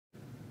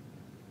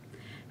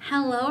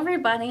Hello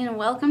everybody and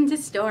welcome to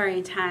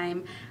Story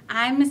Time.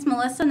 I'm Miss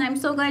Melissa and I'm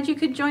so glad you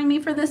could join me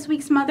for this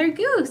week's Mother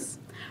Goose.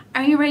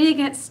 Are you ready to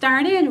get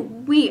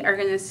started? We are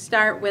going to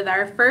start with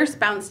our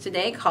first bounce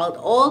today called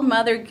Old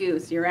Mother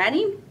Goose. You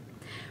ready?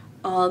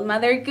 Old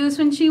Mother Goose,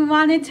 when she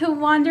wanted to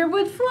wander,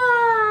 would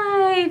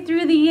fly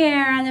through the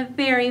air on a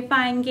very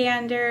fine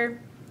gander.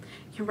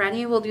 You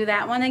ready? We'll do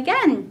that one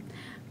again.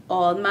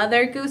 Old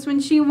Mother Goose,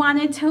 when she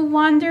wanted to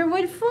wander,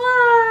 would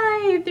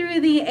fly through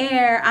the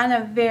air on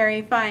a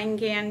very fine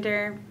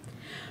gander.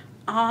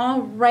 All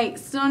right,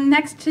 so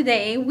next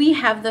today we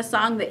have the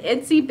song The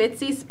Itsy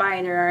Bitsy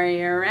Spider. Are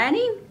you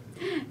ready?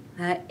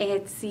 The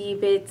itsy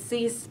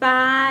bitsy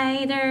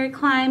spider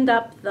climbed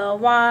up the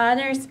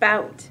water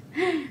spout.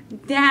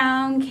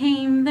 Down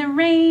came the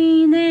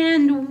rain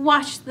and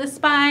washed the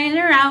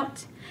spider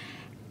out.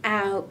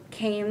 Out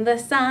came the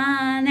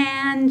sun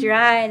and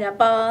dried up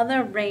all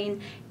the rain,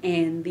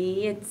 and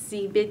the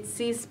itsy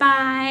bitsy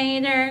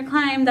spider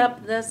climbed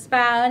up the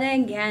spout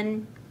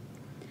again.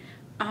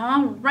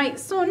 Alright,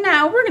 so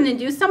now we're going to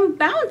do some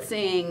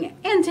bouncing.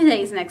 And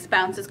today's next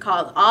bounce is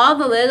called All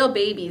the Little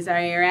Babies.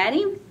 Are you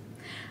ready?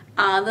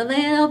 All the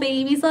little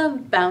babies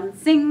love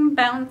bouncing,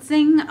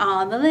 bouncing.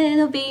 All the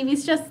little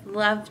babies just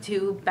love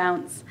to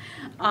bounce.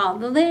 All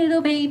the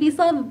little babies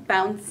love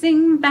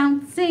bouncing,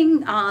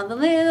 bouncing. All the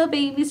little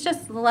babies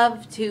just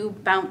love to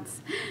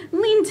bounce.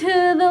 Lean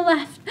to the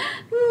left,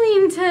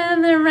 lean to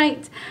the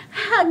right.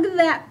 Hug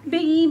that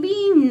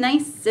baby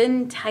nice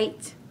and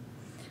tight.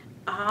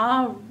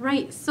 All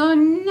right, so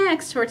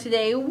next for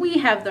today we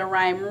have the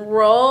rhyme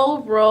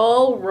roll,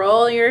 roll,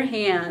 roll your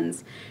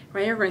hands.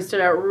 Right, we're going to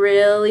start out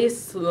really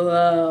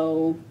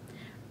slow.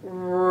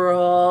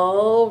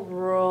 Roll,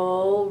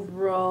 roll,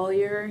 roll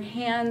your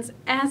hands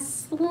as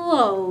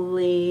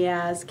slowly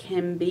as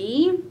can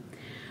be.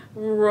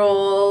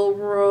 Roll,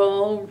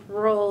 roll,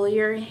 roll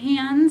your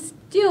hands.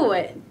 Do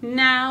it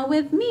now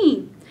with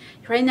me.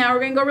 Right now we're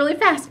going to go really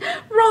fast.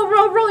 Roll,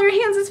 roll, roll your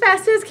hands as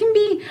fast as can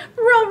be.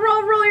 Roll,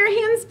 roll, roll your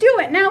hands. Do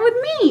it now with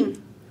me.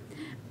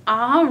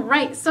 All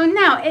right, so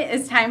now it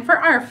is time for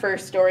our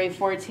first story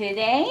for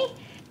today.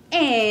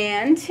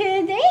 And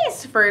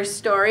today's first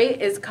story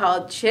is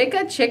called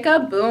Chicka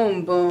Chicka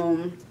Boom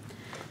Boom.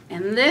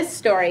 And this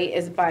story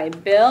is by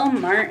Bill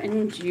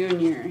Martin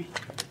Jr.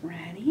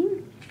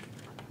 Ready?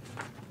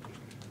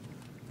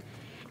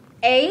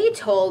 A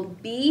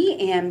told B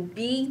and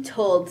B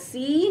told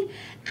C,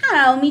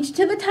 I'll meet you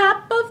to the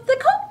top of the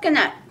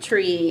coconut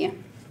tree.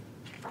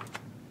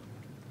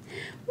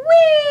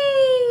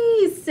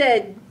 Whee!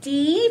 Said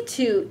D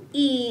to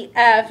E,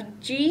 F,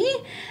 G,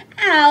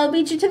 I'll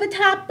beat you to the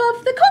top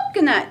of the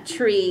coconut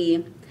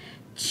tree.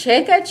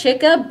 Chicka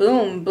chicka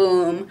boom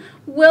boom,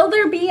 will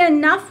there be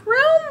enough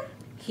room?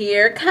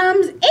 Here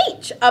comes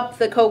H up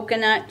the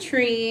coconut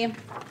tree.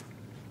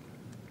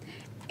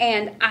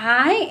 And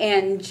I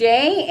and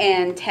J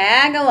and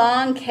tag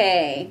along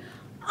K,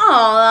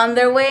 all on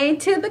their way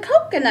to the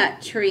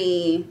coconut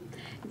tree.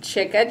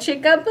 Chicka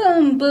chicka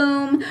boom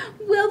boom,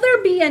 will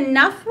there be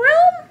enough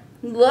room?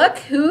 Look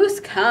who's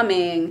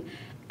coming,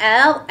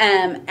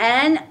 L-M-N-O-P.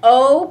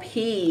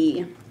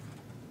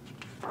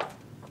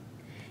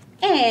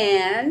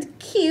 And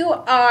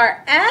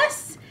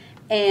Q-R-S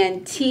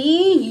and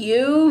T-U-V.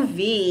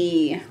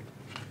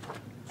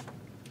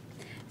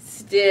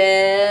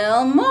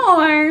 Still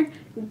more,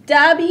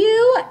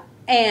 W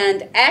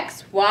and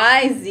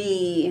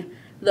X-Y-Z.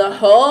 The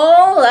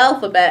whole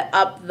alphabet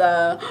up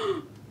the...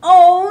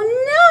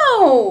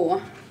 Oh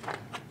no!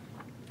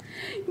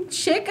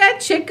 Chicka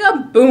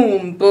chicka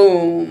boom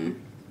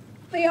boom.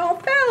 They all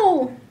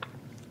fell.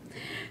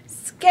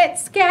 Skit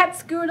scat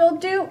scoodle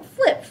doo,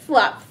 flip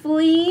flop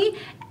flee.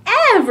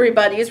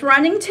 Everybody's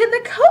running to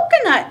the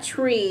coconut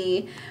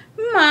tree.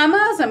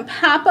 Mamas and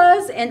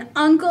papas and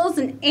uncles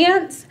and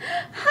aunts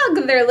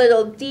hug their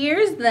little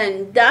dears,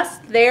 then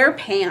dust their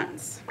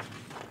pants.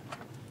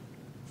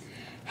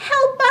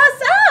 Help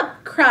us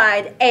up,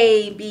 cried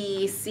A,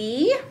 B,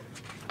 C.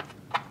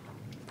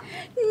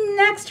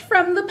 Next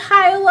from the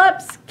pile up,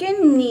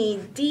 skinny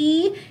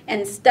D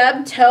and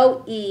stub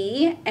toe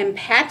E and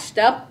patched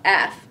up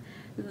F.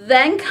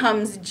 Then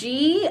comes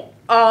G,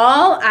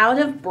 all out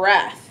of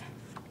breath.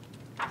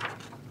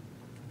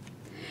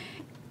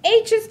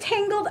 H is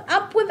tangled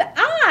up with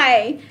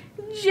I.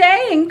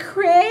 J and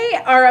Cray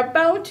are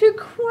about to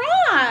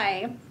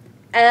cry.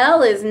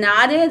 L is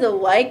knotted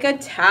like a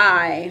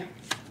tie.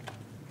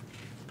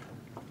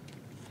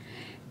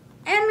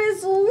 M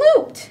is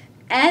looped.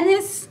 N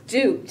is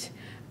stooped.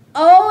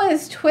 O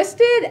is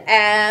twisted,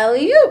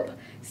 alley-oop.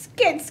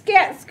 Skit,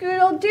 scat,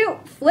 scoodle,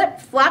 doop,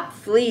 flip, flop,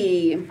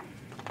 flee.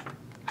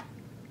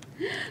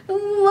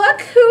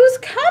 Look who's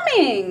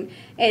coming.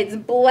 It's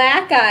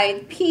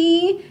black-eyed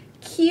P,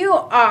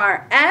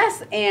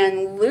 Q-R-S,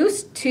 and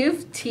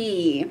loose-tooth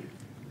T.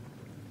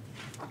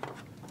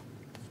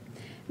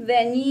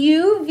 Then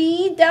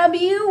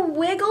U-V-W,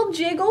 wiggle,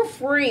 jiggle,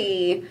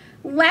 free.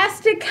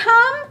 Last to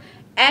come,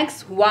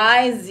 X,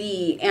 Y,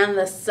 Z, and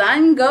the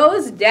sun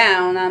goes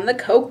down on the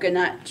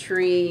coconut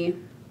tree.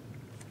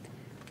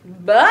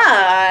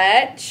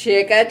 But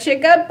chicka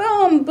chicka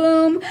boom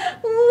boom,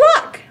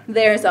 look,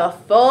 there's a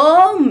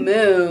full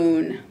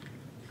moon.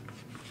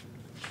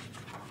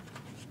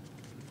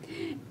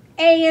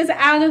 A is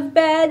out of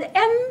bed,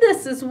 and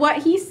this is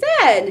what he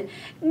said.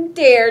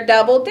 Dare,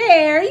 double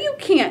dare, you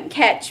can't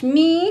catch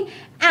me.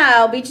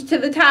 I'll beat you to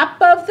the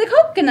top of the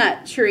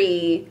coconut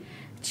tree.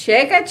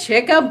 Chicka,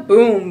 chicka,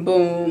 boom,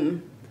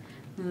 boom.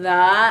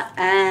 The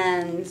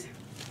end.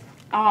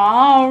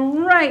 All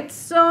right,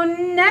 so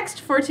next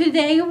for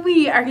today,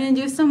 we are going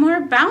to do some more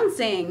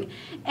bouncing.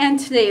 And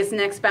today's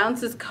next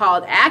bounce is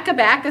called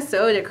Acca-Bacca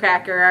Soda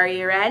Cracker. Are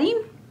you ready?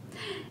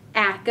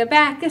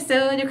 Acca-Bacca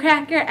Soda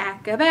Cracker,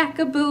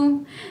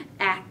 acca-bacca-boo.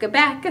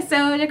 Acca-Bacca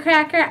Soda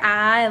Cracker,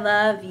 I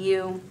love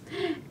you.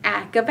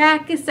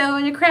 Acca-Bacca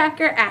Soda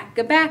Cracker,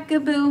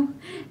 acca-bacca-boo.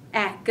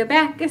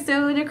 Acca-Bacca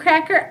Soda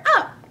Cracker,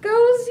 up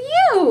goes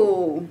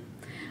you.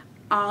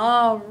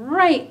 All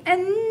right,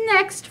 and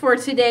next for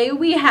today,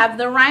 we have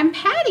the rhyme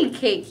patty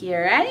cake. You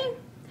ready?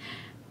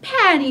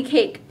 Patty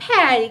cake,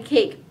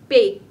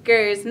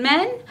 baker's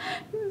men.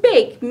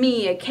 Bake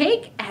me a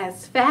cake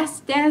as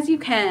fast as you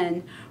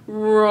can.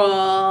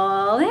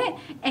 Roll it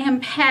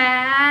and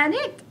pat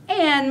it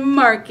and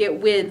mark it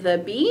with a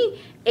B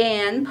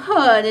and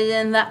put it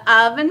in the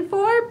oven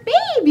for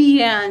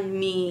baby and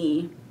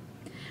me.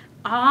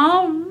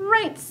 All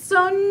right,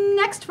 so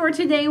next for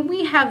today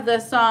we have the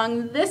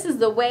song This Is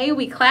the Way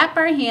We Clap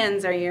Our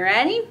Hands. Are you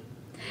ready?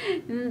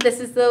 This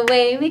is the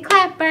way we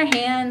clap our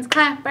hands,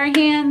 clap our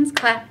hands,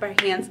 clap our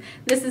hands.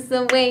 This is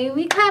the way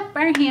we clap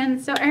our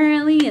hands so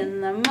early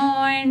in the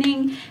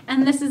morning.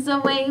 And this is the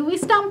way we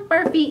stomp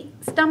our feet,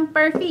 stomp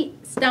our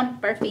feet,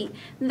 stomp our feet.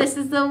 This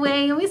is the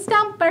way we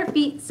stomp our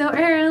feet so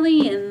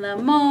early in the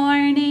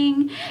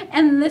morning.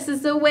 And this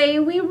is the way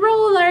we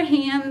roll our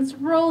hands,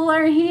 roll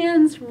our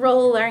hands,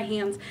 roll our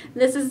hands.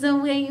 This is the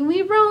way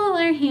we roll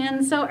our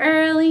hands so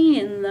early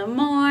in the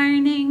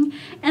morning.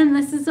 And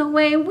this is the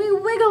way we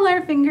wiggle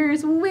our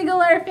fingers,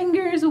 wiggle our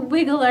fingers,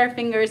 wiggle our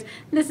fingers.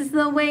 This is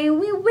the way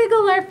we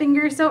wiggle our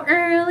fingers so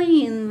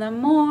early in the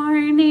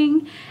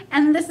morning.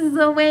 And this is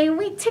the way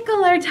we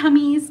tickle our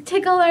tummies,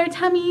 tickle our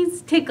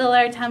tummies, tickle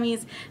our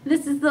tummies.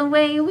 This is the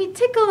way we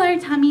tickle our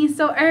tummies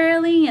so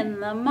early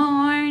in the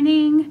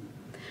morning.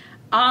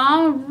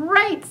 All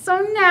right,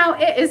 so now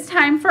it is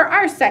time for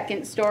our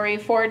second story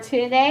for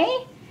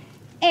today.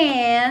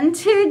 And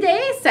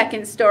today's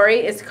second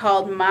story is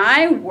called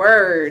My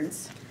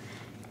Words.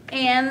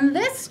 And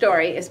this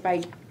story is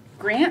by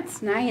Grant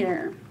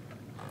Snyder.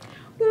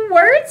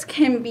 Words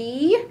can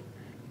be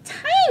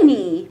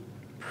tiny,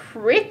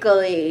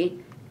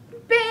 prickly,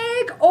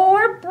 big,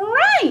 or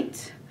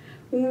bright.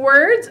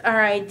 Words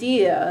are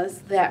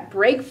ideas that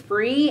break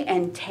free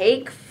and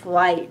take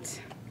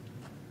flight.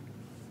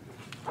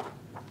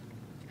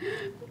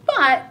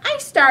 But I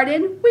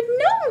started with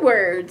no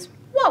words.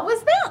 What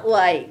was that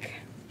like?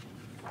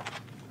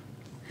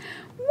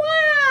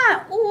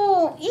 Wah,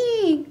 ooh,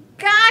 ee,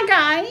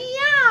 gaga,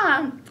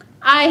 yeah.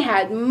 I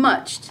had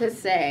much to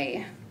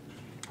say.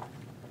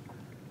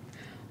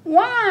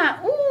 Wah,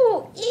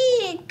 ooh,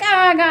 ee,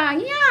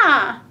 gaga,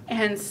 yeah.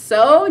 And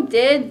so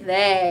did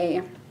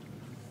they.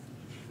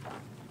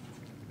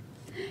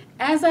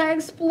 As I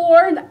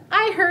explored,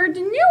 I heard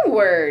new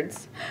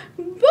words.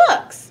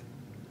 Books.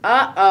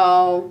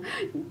 Uh-oh.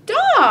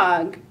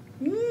 Dog.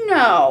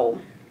 No.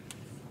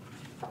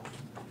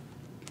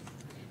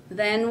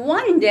 Then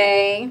one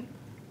day,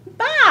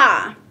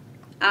 bah!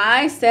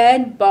 I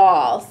said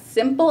ball,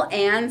 simple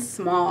and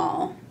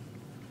small.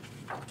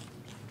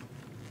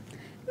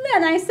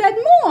 Then I said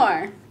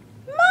more,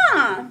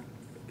 ma,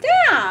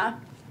 da,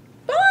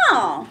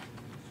 ball.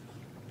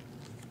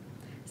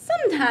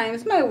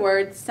 Sometimes my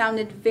words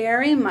sounded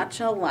very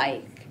much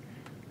alike.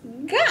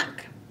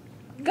 Guck,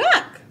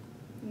 guck,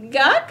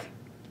 guck,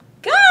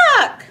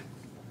 guck.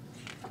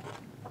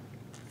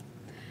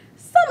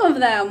 Some of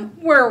them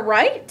were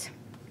right.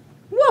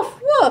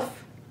 Woof,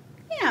 woof.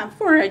 Yeah,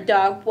 for a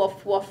dog,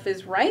 woof, woof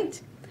is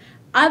right.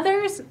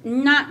 Others,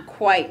 not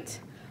quite.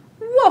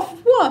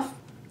 Woof, woof.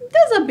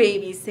 Does a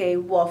baby say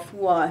woof,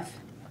 woof?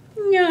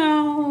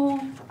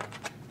 No.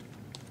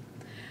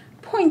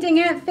 Pointing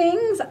at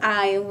things,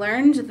 I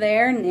learned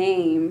their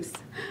names.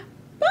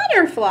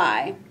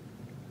 Butterfly,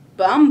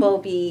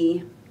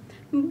 bumblebee,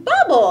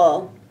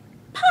 bubble,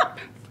 pop.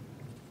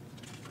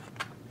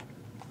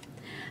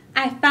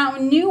 I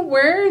found new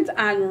words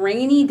on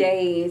rainy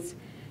days.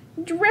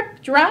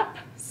 Drip, drop,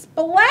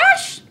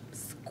 splash,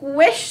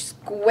 squish,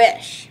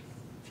 squish.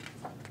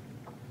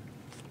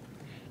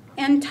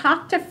 And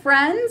talk to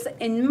friends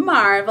in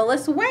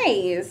marvelous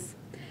ways.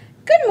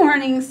 Good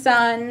morning,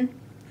 sun.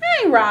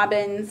 Hi,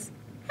 robins.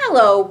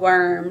 Hello,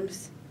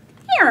 worms.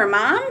 Here,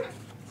 Mom.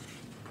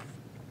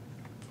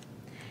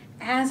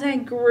 As I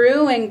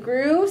grew and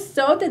grew,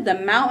 so did the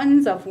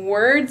mountains of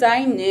words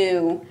I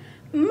knew.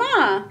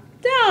 Ma,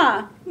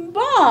 da,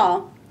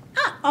 ball.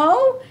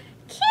 Uh-oh,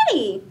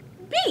 kitty.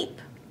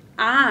 Beep,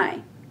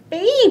 I,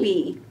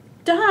 baby,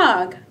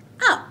 dog,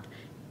 up,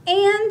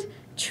 and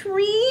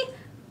tree,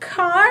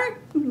 car,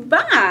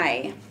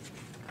 by.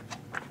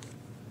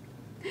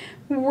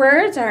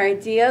 Words are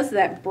ideas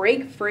that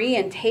break free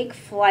and take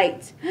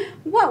flight.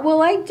 What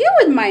will I do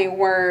with my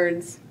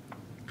words?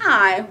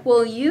 I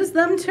will use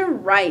them to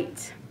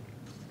write.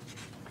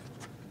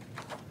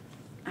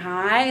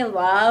 I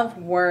love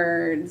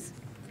words.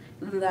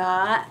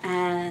 The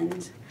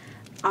end.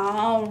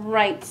 All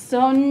right,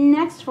 so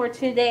next for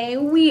today,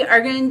 we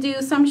are going to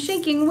do some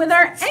shaking with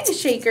our egg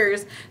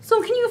shakers.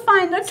 So can you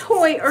find a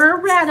toy or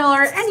a rattle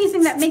or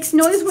anything that makes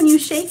noise when you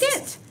shake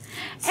it?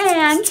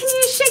 And can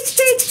you shake,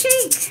 shake,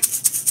 shake?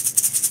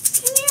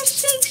 Can you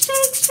shake,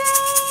 shake,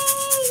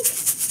 shake?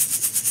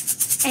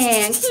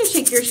 And can you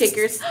shake your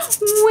shakers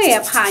way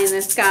up high in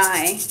the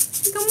sky?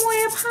 Shake them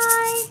way up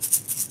high.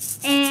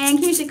 And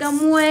can you shake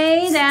them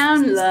way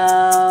down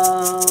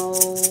low?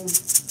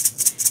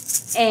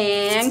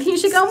 And can you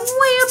shake them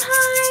way up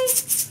high?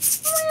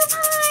 Way up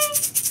high.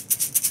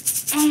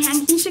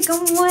 And can you shake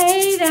them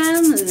way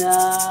down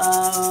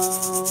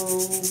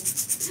low?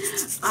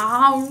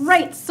 All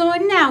right, so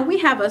now we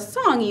have a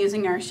song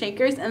using our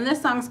shakers, and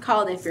this song's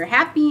called If You're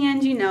Happy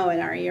and You Know It.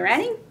 Are you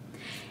ready?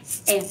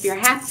 If you're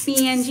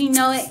happy and you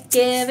know it,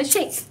 give a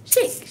shake,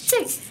 shake,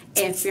 shake.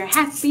 If you're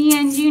happy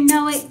and you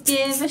know it,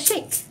 give a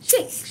shake,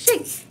 shake,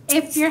 shake.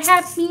 If you're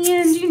happy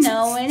and you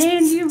know it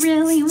and you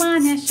really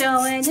want to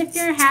show it. If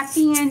you're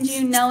happy and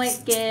you know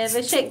it, give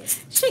a shake,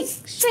 shake,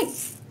 shake.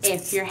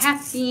 If you're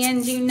happy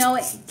and you know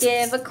it,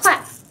 give a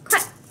clap,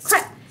 clap,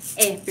 clap.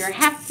 If you're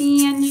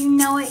happy and you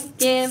know it,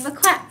 give a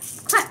clap,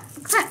 clap,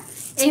 clap.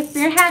 If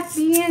you're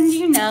happy and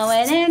you know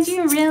it and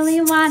you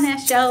really want to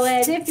show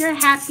it. If you're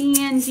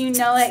happy and you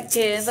know it,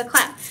 give a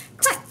clap,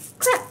 clap,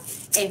 clap.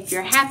 If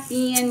you're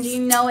happy and you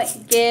know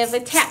it, give a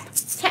tap,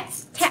 tap,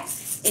 tap.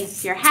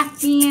 If you're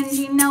happy and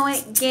you know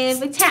it,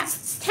 give a tap,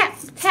 tap,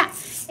 tap.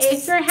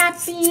 If you're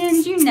happy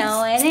and you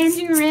know it and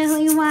you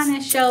really want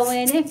to show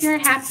it. If you're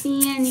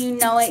happy and you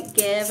know it,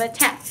 give a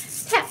tap,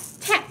 tap,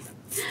 tap.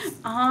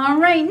 All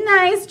right,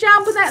 nice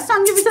job with that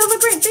song. Give yourself a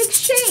great big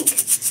shake.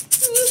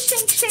 You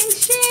shake, shake,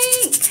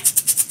 shake.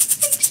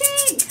 Shake,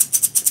 shake.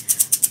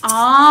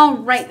 All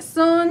right,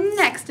 so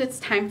next it's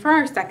time for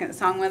our second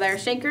song with our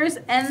shakers,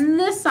 and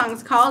this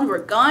song's called We're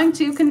Going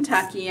to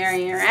Kentucky. Are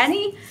you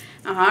ready?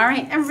 All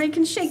right, everybody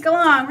can shake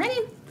along.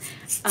 Ready?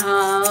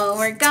 Oh,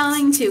 we're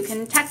going to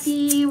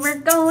Kentucky, we're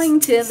going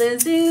to the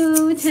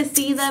zoo to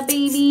see the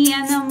baby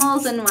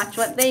animals and watch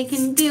what they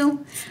can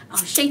do.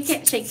 Oh, shake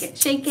it, shake it,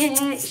 shake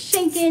it,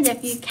 shake it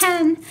if you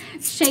can.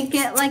 Shake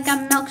it like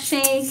a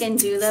milkshake and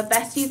do the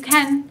best you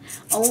can.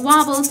 Oh,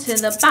 wobble to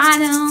the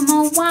bottom,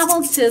 oh,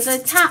 wobble to the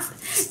top.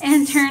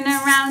 And turn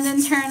around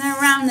and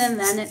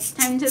then it's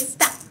time to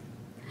stop.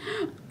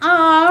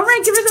 All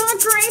right, give yourself a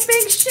great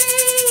big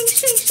shake,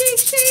 shake, shake,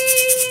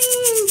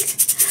 shake.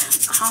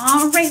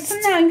 All right, so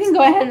now you can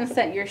go ahead and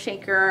set your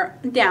shaker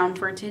down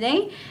for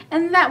today.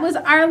 And that was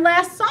our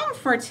last song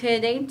for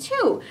today,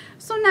 too.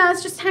 So now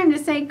it's just time to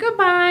say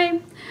goodbye.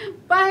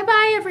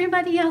 Bye-bye,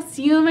 everybody. I'll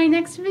see you in my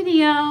next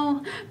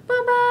video.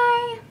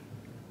 Bye-bye.